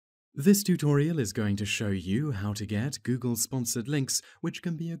This tutorial is going to show you how to get Google sponsored links, which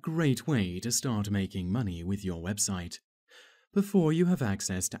can be a great way to start making money with your website. Before you have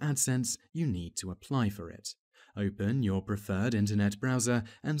access to AdSense, you need to apply for it. Open your preferred internet browser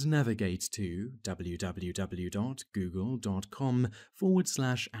and navigate to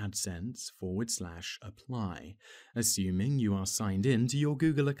www.google.com/AdSense/apply. Assuming you are signed in to your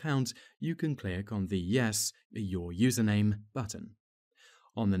Google account, you can click on the Yes, your username button.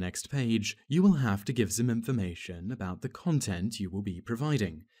 On the next page, you will have to give some information about the content you will be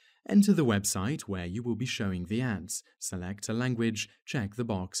providing. Enter the website where you will be showing the ads, select a language, check the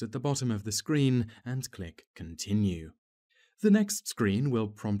box at the bottom of the screen, and click Continue. The next screen will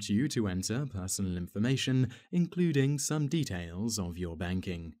prompt you to enter personal information, including some details of your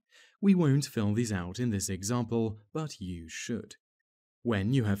banking. We won't fill these out in this example, but you should.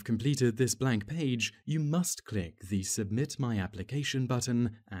 When you have completed this blank page, you must click the Submit My Application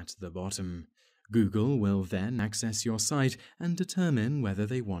button at the bottom. Google will then access your site and determine whether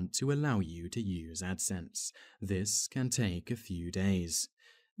they want to allow you to use AdSense. This can take a few days.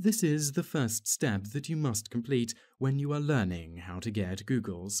 This is the first step that you must complete when you are learning how to get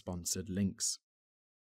Google sponsored links.